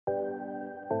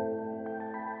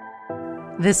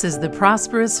This is the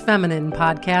Prosperous Feminine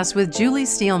podcast with Julie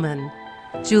Steelman.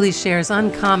 Julie shares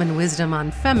uncommon wisdom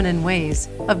on feminine ways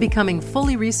of becoming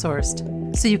fully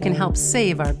resourced so you can help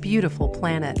save our beautiful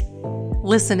planet.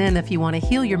 Listen in if you want to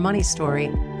heal your money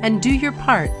story and do your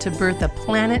part to birth a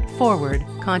planet-forward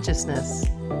consciousness.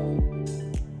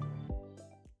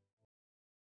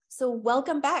 So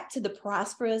welcome back to the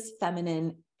Prosperous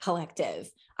Feminine Collective.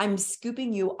 I'm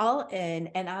scooping you all in,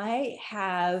 and I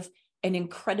have an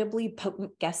incredibly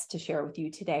potent guest to share with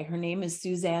you today. Her name is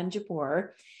Suzanne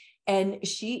Jabbour, and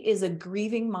she is a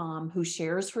grieving mom who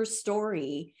shares her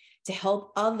story to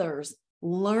help others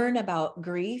learn about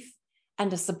grief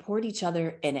and to support each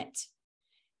other in it.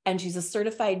 And she's a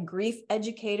certified grief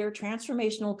educator,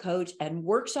 transformational coach, and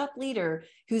workshop leader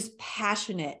who's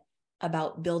passionate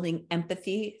about building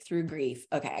empathy through grief.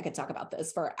 Okay, I could talk about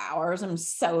this for hours. I'm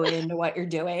so into what you're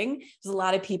doing. There's a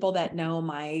lot of people that know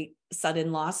my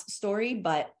sudden loss story,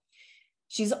 but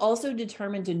she's also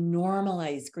determined to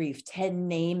normalize grief, to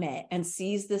name it, and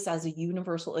sees this as a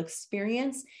universal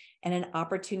experience and an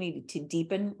opportunity to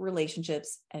deepen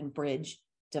relationships and bridge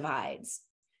divides.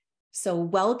 So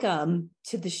welcome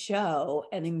to the show.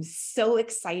 And I'm so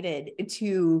excited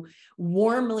to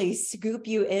warmly scoop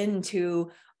you into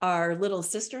our little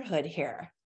sisterhood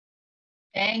here.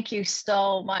 Thank you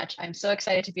so much. I'm so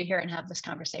excited to be here and have this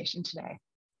conversation today.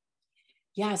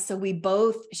 Yeah, so we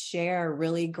both share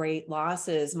really great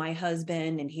losses. My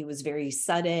husband, and he was very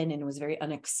sudden and was very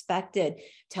unexpected.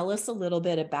 Tell us a little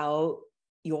bit about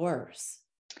yours.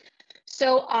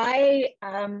 So I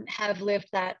have lived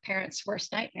that parent's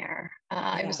worst nightmare.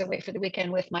 I was away for the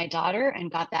weekend with my daughter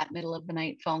and got that middle of the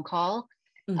night phone call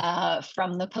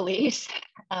from the police,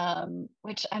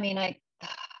 which I mean, I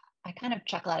kind of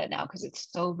chuckle at it now because it's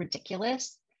so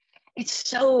ridiculous. It's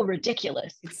so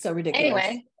ridiculous. It's so ridiculous.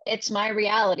 Anyway, it's my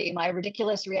reality, my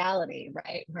ridiculous reality,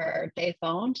 right? Where they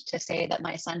phoned to say that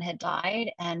my son had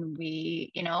died, and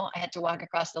I had to walk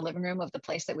across the living room of the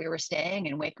place that we were staying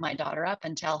and wake my daughter up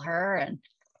and tell her, and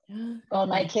call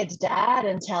my kid's dad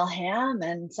and tell him,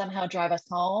 and somehow drive us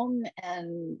home,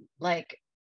 and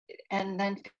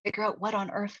then figure out what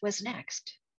on earth was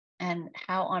next and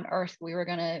how on earth we were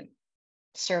going to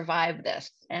survive this.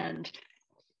 And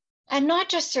not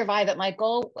just survive it. My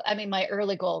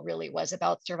early goal really was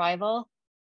about survival.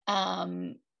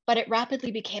 But it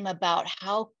rapidly became about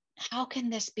how can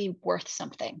this be worth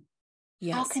something?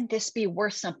 Yes. How can this be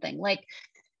worth something? Like,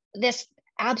 this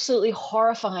absolutely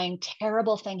horrifying,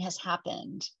 terrible thing has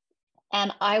happened,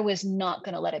 and I was not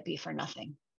going to let it be for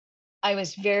nothing. I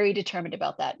was very determined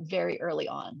about that very early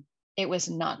on. It was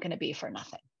not going to be for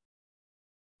nothing.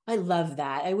 I love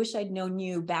that. I wish I'd known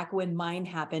you back when mine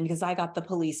happened, because I got the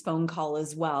police phone call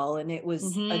as well. And it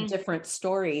was a different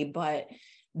story. But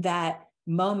that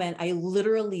moment, I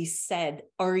literally said,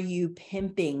 "Are you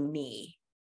pimping me?"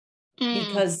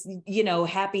 Because,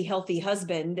 happy, healthy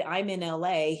husband, I'm in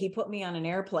LA. He put me on an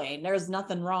airplane. There's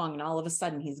nothing wrong. And all of a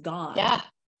sudden he's gone. Yeah.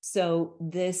 So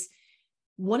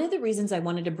one of the reasons I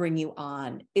wanted to bring you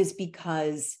on is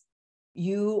because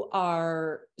you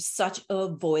are such a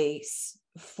voice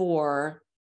for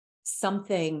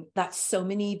something that so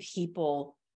many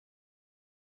people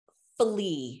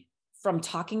flee from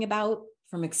talking about,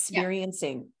 from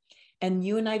experiencing. Yeah. And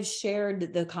you and I've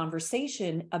shared the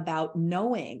conversation about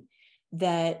knowing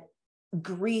that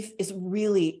grief is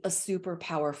really a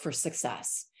superpower for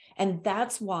success. And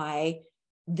that's why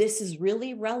this is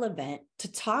really relevant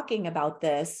to talking about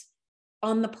this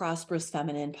on the Prosperous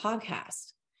Feminine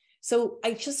podcast. So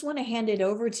I just want to hand it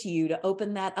over to you to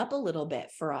open that up a little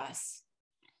bit for us.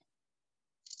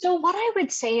 So what I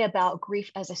would say about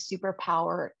grief as a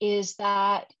superpower is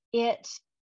that it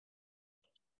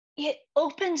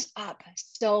opens up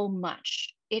so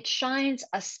much. It shines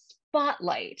a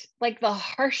spotlight, like the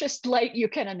harshest light you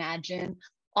can imagine,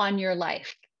 on your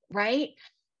life, right?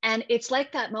 And it's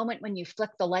like that moment when you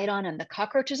flick the light on and the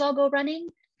cockroaches all go running.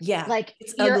 Yeah. Like,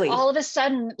 it's you're ugly. all of a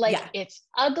sudden, It's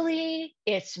ugly,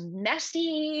 it's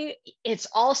messy, it's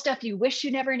all stuff you wish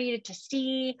you never needed to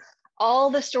see.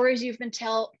 All the stories you've been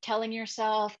telling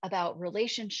yourself about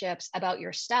relationships, about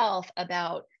yourself,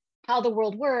 about how the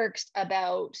world works,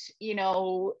 about,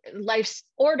 life's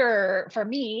order for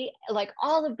me, like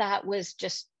all of that was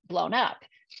just blown up.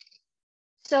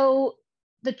 So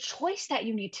the choice that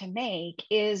you need to make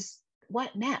is,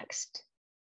 what next?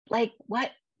 Like,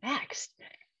 what next?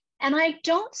 And I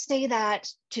don't say that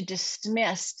to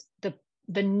dismiss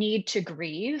the need to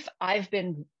grieve. I've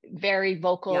been very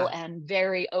vocal and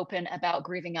very open about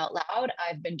grieving out loud.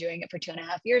 I've been doing it for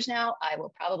 2.5 years now. I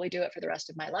will probably do it for the rest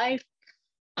of my life.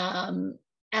 And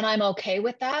I'm okay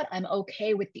with that. I'm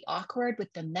okay with the awkward,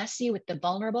 with the messy, with the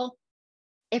vulnerable.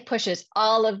 it pushes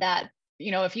all of that.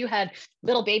 If you had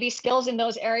little baby skills in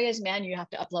those areas, man, you have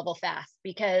to up level fast,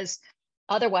 because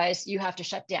otherwise you have to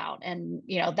shut down. And,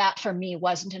 that for me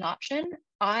wasn't an option.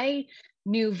 I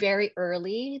knew very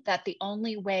early that the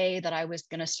only way that I was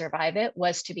going to survive it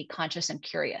was to be conscious and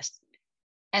curious.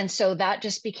 And so that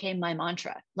just became my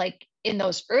mantra. Like in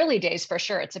those early days, for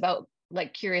sure, it's about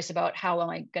like curious about how am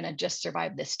I going to just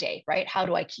survive this day, right? How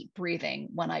do I keep breathing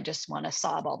when I just want to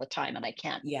sob all the time and I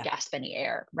can't gasp any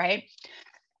air, right?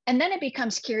 And then it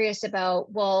becomes curious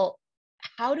about, well,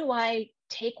 how do I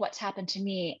take what's happened to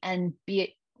me and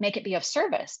make it be of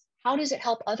service? How does it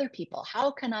help other people?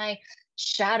 How can I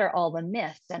shatter all the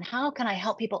myths? And how can I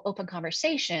help people open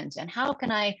conversations? And how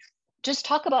can I just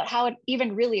talk about how it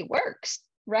even really works,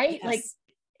 right? Yes. Like,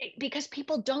 because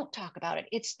people don't talk about it.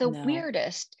 It's the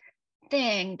weirdest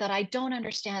thing that I don't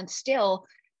understand still.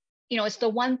 It's the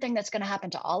one thing that's going to happen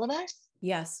to all of us.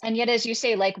 Yes. And yet, as you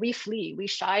say, like we flee, we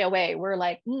shy away. We're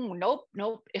like, nope.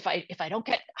 If I don't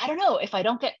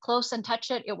get close and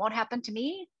touch it, it won't happen to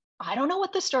me. I don't know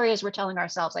what the story is we're telling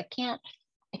ourselves. I can't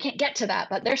get to that,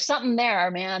 but there's something there,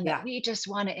 man, that we just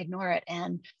want to ignore it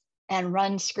and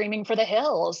run screaming for the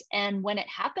hills. And when it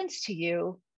happens to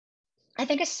you, I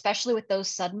think especially with those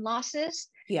sudden losses,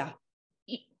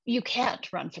 you can't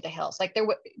run for the hills. Like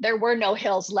there were no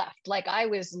hills left. Like I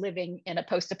was living in a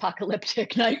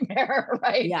post-apocalyptic nightmare,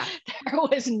 right? Yeah. There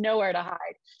was nowhere to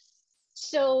hide.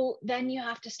 So then you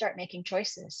have to start making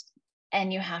choices,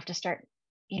 and you have to start,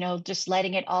 just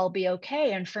letting it all be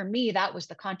okay. And for me, that was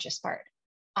the conscious part.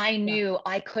 I knew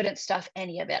I couldn't stuff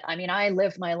any of it. I mean, I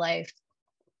lived my life,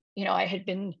 I had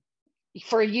been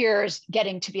for years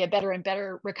getting to be a better and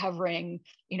better recovering,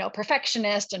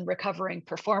 perfectionist and recovering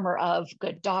performer of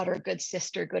good daughter, good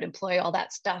sister, good employee, all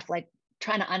that stuff, like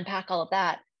trying to unpack all of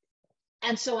that.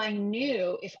 And so I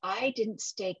knew if I didn't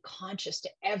stay conscious to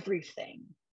everything,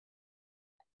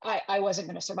 I wasn't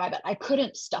going to survive it. I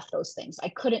couldn't stuff those things. I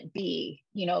couldn't be,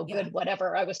 good,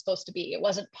 whatever I was supposed to be. It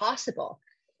wasn't possible.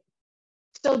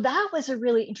 So that was a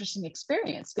really interesting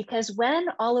experience, because when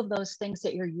all of those things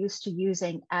that you're used to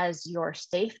using as your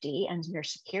safety and your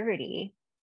security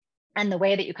and the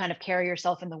way that you kind of carry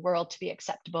yourself in the world to be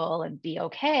acceptable and be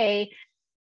okay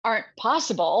aren't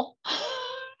possible,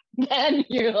 then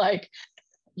you're like,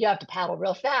 you have to paddle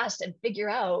real fast and figure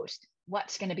out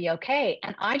what's going to be okay.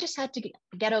 And I just had to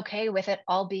get okay with it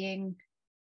all being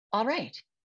all right,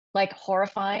 like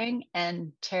horrifying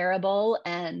and terrible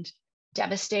and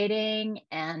devastating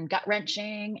and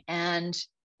gut-wrenching and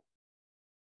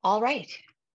all right.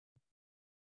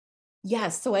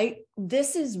 Yes. So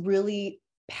this is really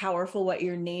powerful what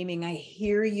you're naming. I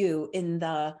hear you. In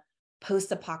the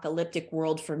post-apocalyptic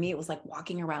world, for me, it was like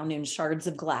walking around in shards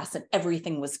of glass and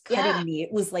everything was cutting me.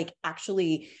 It was like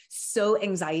actually so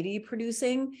anxiety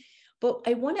producing. But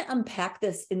I want to unpack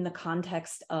this in the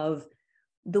context of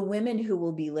the women who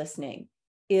will be listening.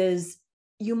 Is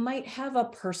you might have a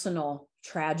personal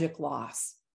tragic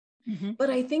loss,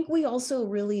 but I think we also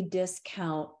really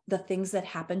discount the things that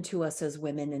happen to us as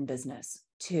women in business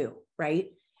too, right?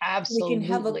 Absolutely. We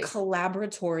can have a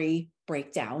collaboratory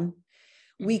breakdown.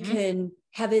 We can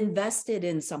have invested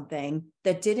in something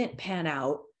that didn't pan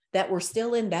out, that we're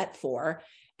still in debt for,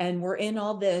 and we're in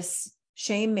all this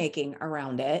shame making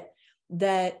around it,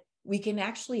 that we can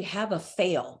actually have a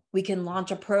fail. We can launch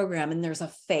a program and there's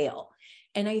a fail.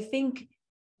 And I think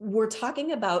we're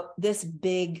talking about this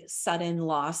big, sudden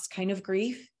loss kind of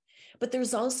grief, but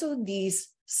there's also these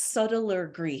subtler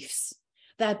griefs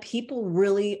that people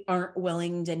really aren't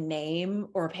willing to name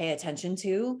or pay attention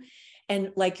to.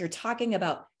 And like you're talking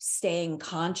about staying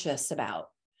conscious about,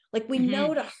 like we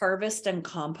know to harvest and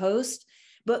compost,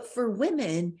 but for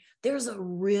women, there's a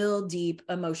real deep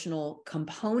emotional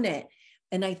component.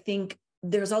 And I think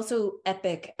there's also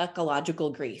epic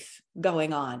ecological grief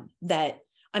going on that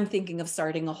I'm thinking of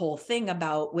starting a whole thing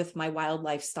about with my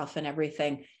wildlife stuff and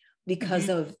everything, because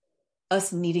of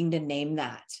us needing to name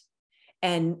that.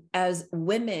 And as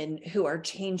women who are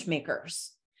change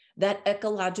makers, that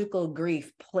ecological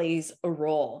grief plays a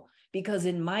role, because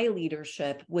in my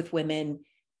leadership with women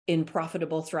in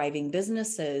profitable, thriving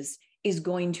businesses is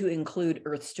going to include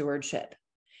earth stewardship.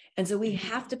 And so we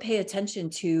have to pay attention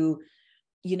to,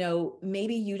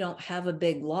 maybe you don't have a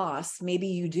big loss, maybe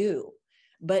you do.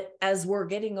 But as we're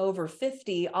getting over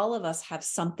 50, all of us have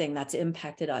something that's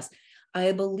impacted us.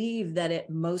 I believe that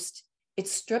it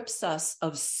strips us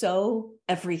of so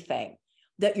everything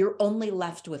that you're only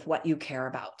left with what you care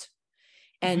about.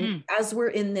 And as we're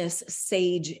in this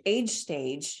sage age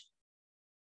stage,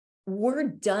 we're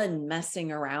done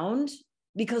messing around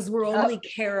because we're only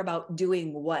care about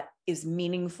doing what is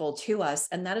meaningful to us.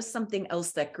 And that is something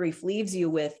else that grief leaves you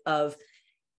with of,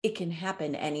 it can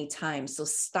happen anytime. So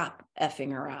stop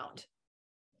effing around.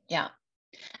 Yeah.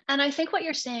 And I think what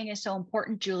you're saying is so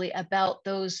important, Julie, about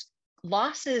those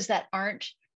losses that aren't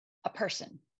a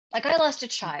person. Like I lost a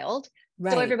child.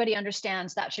 Right. So everybody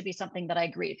understands that should be something that I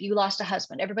grieve. You lost a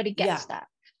husband. Everybody gets that.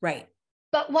 Right.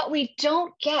 But what we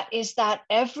don't get is that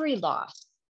every loss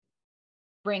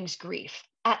brings grief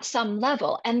at some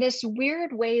level. And this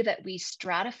weird way that we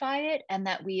stratify it and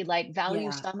that we like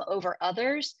value some over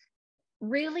others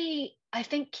really, I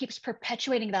think, keeps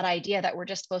perpetuating that idea that we're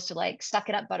just supposed to like suck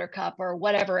it up, buttercup, or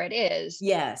whatever it is.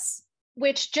 Yes.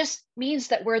 Which just means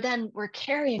that we're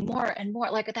carrying more and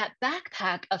more, like that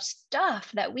backpack of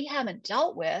stuff that we haven't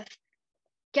dealt with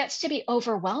gets to be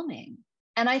overwhelming.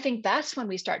 And I think that's when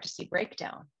we start to see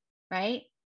breakdown, right?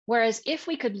 Whereas if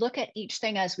we could look at each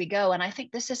thing as we go, and I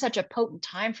think this is such a potent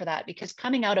time for that, because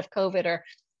coming out of COVID, or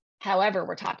however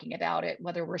we're talking about it,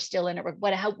 whether we're still in it, or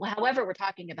however we're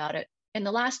talking about it, in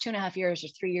the last 2.5 years or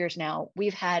 3 years now,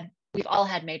 we've all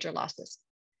had major losses,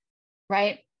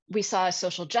 right? We saw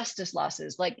social justice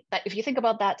losses. Like that, if you think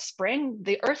about that spring,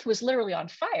 the earth was literally on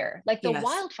fire, like the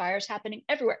wildfires happening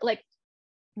everywhere. Like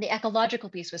the ecological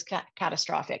piece was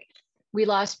catastrophic. We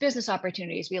lost business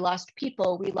opportunities. We lost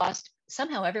people.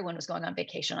 Somehow everyone was going on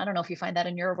vacation. I don't know if you find that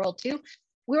in your world too.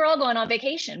 We were all going on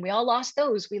vacation. We all lost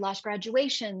those. We lost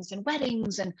graduations and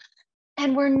weddings,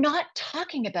 and we're not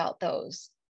talking about those.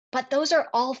 But those are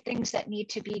all things that need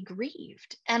to be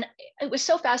grieved. And it was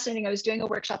so fascinating. I was doing a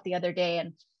workshop the other day,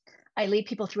 and I lead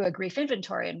people through a grief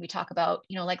inventory, and we talk about,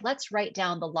 like, let's write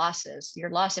down the losses, your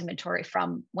loss inventory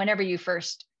from whenever you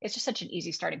first, it's just such an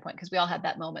easy starting point because we all had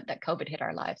that moment that COVID hit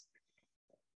our lives.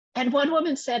 And one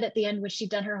woman said at the end, when she'd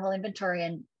done her whole inventory,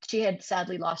 and she had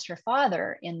sadly lost her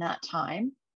father in that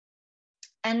time,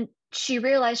 and she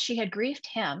realized she had grieved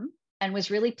him and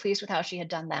was really pleased with how she had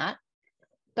done that.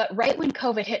 But right when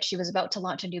COVID hit, she was about to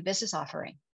launch a new business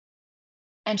offering.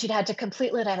 And she'd had to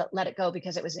completely let it go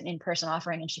because it was an in-person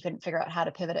offering and she couldn't figure out how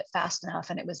to pivot it fast enough.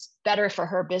 And it was better for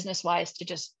her business-wise to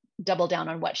just double down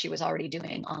on what she was already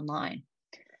doing online.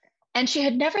 And she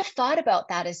had never thought about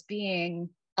that as being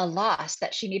a loss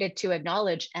that she needed to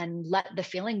acknowledge and let the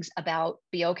feelings about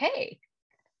be okay.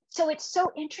 So it's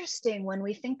so interesting when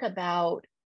we think about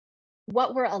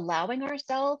what we're allowing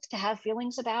ourselves to have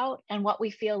feelings about and what we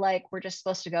feel like we're just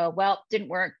supposed to go, well, didn't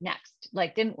work next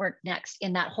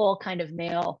in that whole kind of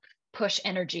male push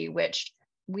energy, which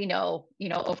we know,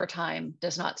 over time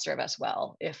does not serve us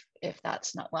well. If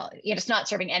that's not well, it's not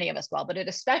serving any of us well, but it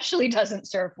especially doesn't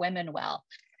serve women well.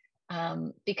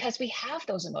 Because we have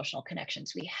those emotional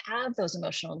connections, we have those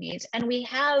emotional needs, and we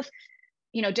have,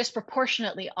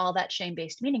 disproportionately all that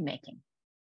shame-based meaning making.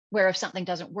 Where if something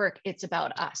doesn't work, it's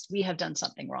about us. We have done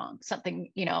something wrong.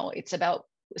 It's about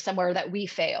somewhere that we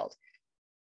failed,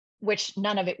 which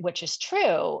is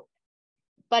true,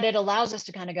 but it allows us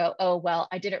to kind of go, oh, well,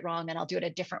 I did it wrong and I'll do it a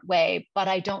different way, but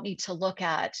I don't need to look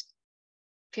at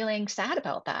feeling sad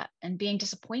about that and being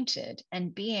disappointed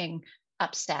and being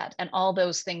upset and all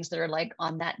those things that are like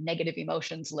on that negative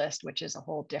emotions list, which is a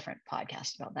whole different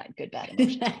podcast about that good, bad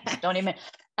emotions.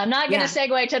 I'm not going to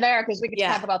segue to there because we could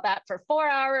talk about that for 4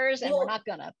 hours and we're not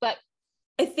gonna, but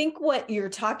I think what you're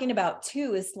talking about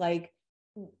too is like,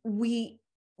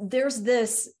 there's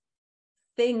this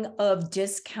thing of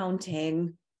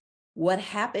discounting what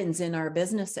happens in our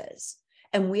businesses.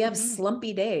 And we have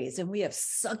slumpy days and we have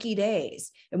sucky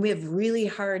days and we have really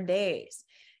hard days.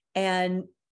 And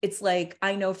it's like,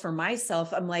 I know for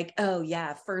myself, I'm like, oh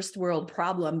yeah, first world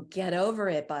problem, get over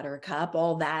it, buttercup,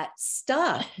 all that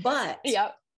stuff. But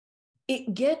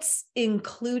it gets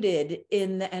included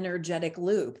in the energetic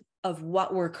loop of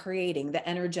what we're creating, the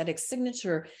energetic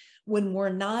signature, when we're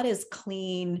not as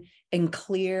clean and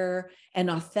clear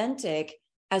and authentic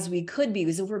as we could be,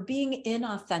 because if we're being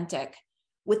inauthentic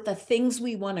with the things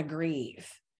we want to grieve.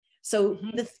 So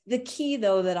the key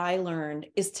though that I learned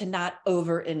is to not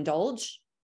overindulge,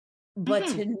 but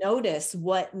to notice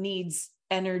what needs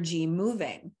energy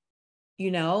moving,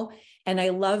 and I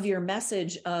love your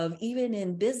message of even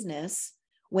in business,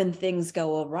 when things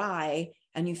go awry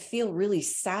and you feel really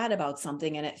sad about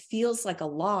something and it feels like a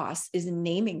loss, is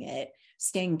naming it,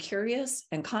 staying curious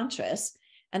and conscious.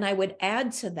 And I would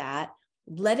add to that,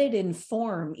 let it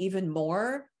inform even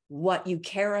more what you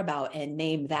care about and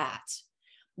name that.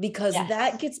 Because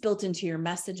that gets built into your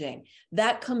messaging.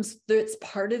 It's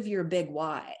part of your big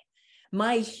why.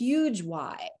 My huge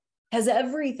why has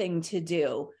everything to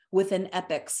do with an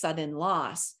epic sudden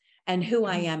loss and who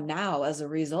I am now as a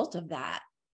result of that.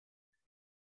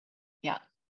 Yeah.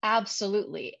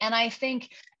 Absolutely. And I think,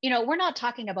 we're not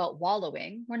talking about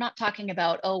wallowing. We're not talking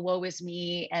about, oh, woe is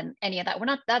me and any of that.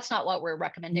 That's not what we're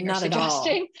recommending or Not at all.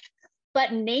 suggesting,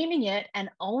 but naming it and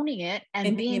owning it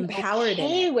and being being empowered in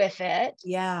okay it. with it.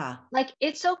 Yeah. Like,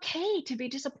 it's okay to be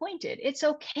disappointed. It's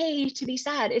okay to be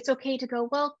sad. It's okay to go,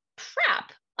 well,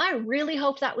 crap. I really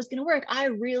hoped that was going to work. I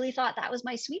really thought that was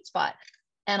my sweet spot.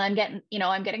 And I'm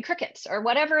getting crickets or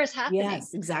whatever is happening.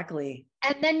 Yes, exactly.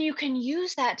 And then you can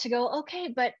use that to go, okay,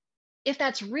 but if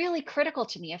that's really critical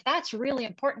to me, if that's really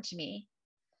important to me,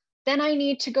 then I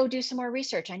need to go do some more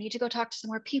research. I need to go talk to some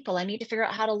more people. I need to figure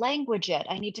out how to language it.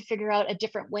 I need to figure out a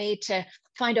different way to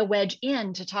find a wedge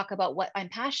in to talk about what I'm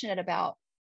passionate about.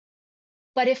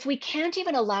 But if we can't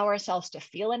even allow ourselves to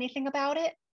feel anything about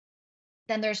it,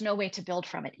 then there's no way to build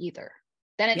from it either.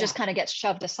 Then it just kind of gets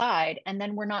shoved aside, and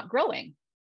then we're not growing.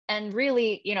 And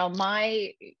really,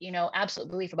 my, absolute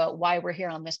belief about why we're here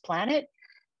on this planet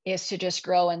is to just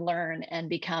grow and learn and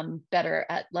become better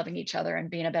at loving each other and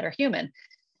being a better human.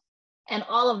 And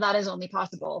all of that is only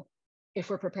possible if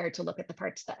we're prepared to look at the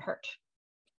parts that hurt.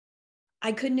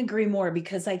 I couldn't agree more,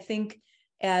 because I think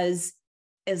as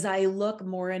I look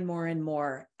more and more and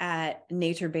more at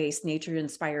nature-based,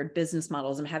 nature-inspired business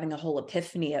models, I'm having a whole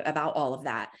epiphany about all of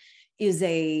that, is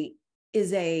a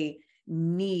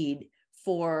need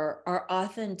for our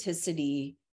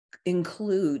authenticity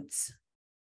includes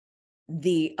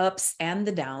the ups and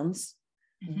the downs,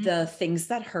 the things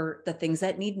that hurt, the things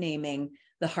that need naming,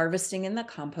 the harvesting and the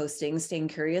composting, staying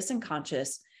curious and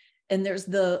conscious. And there's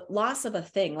the loss of a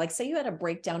thing. Like, say you had a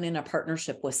breakdown in a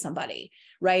partnership with somebody,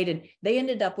 right? And they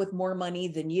ended up with more money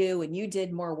than you, and you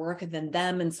did more work than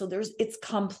them. And so it's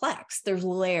complex. There's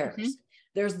layers.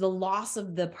 There's the loss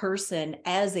of the person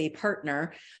as a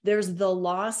partner. There's the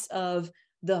loss of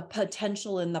the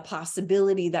potential and the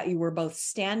possibility that you were both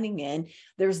standing in.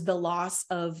 There's the loss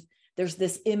of, there's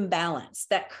this imbalance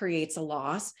that creates a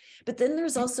loss. But then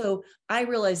there's also, I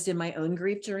realized in my own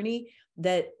grief journey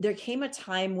that there came a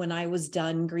time when I was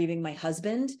done grieving my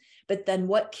husband, but then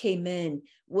what came in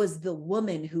was the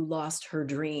woman who lost her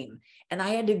dream. And I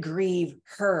had to grieve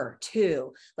her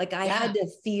too. Like, I had to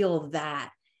feel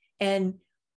that. And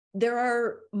there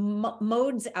are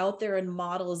modes out there and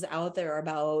models out there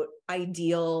about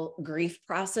ideal grief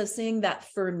processing that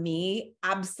for me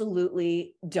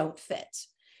absolutely don't fit.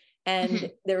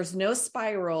 And there's no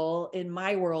spiral in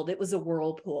my world. It was a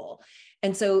whirlpool.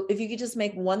 And so if you could just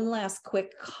make one last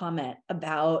quick comment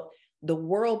about the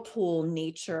whirlpool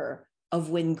nature of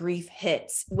when grief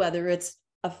hits, whether it's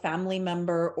a family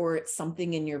member or it's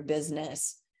something in your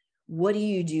business, what do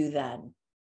you do then?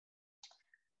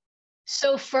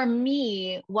 So for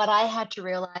me, what I had to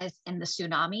realize in the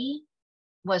tsunami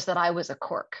was that I was a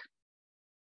cork.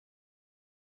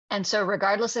 And so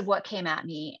regardless of what came at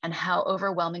me and how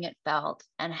overwhelming it felt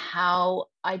and how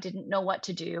I didn't know what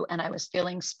to do, and I was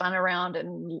feeling spun around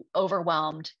and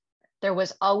overwhelmed, there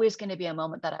was always going to be a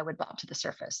moment that I would bob to the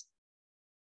surface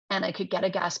and I could get a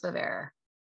gasp of air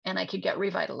and I could get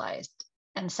revitalized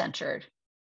and centered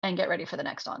and get ready for the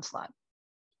next onslaught.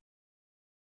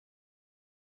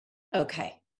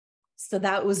 Okay. So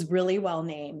that was really well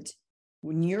named.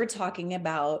 When you're talking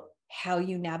about how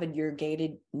you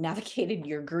navigated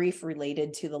your grief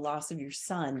related to the loss of your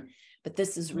son, but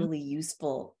this is really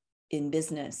useful in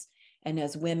business and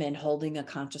as women holding a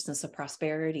consciousness of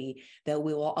prosperity, that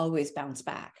we will always bounce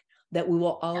back, that we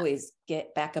will always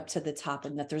get back up to the top,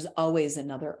 and that there's always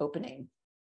another opening.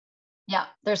 Yeah,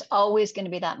 there's always going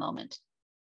to be that moment.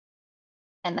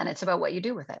 And then it's about what you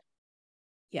do with it.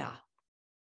 Yeah.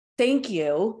 Thank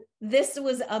you. This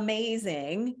was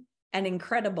amazing and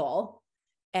incredible.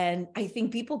 And I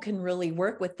think people can really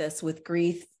work with this, with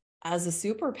grief as a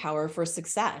superpower for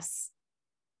success.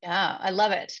 Yeah, I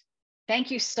love it.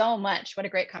 Thank you so much. What a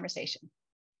great conversation.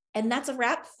 And that's a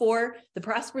wrap for The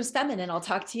Prosperous Feminine. I'll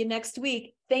talk to you next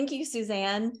week. Thank you,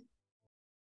 Suzanne.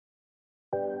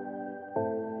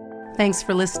 Thanks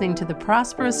for listening to the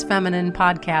Prosperous Feminine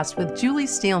podcast with Julie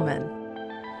Steelman.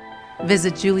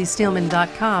 Visit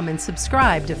juliesteelman.com and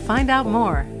subscribe to find out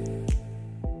more.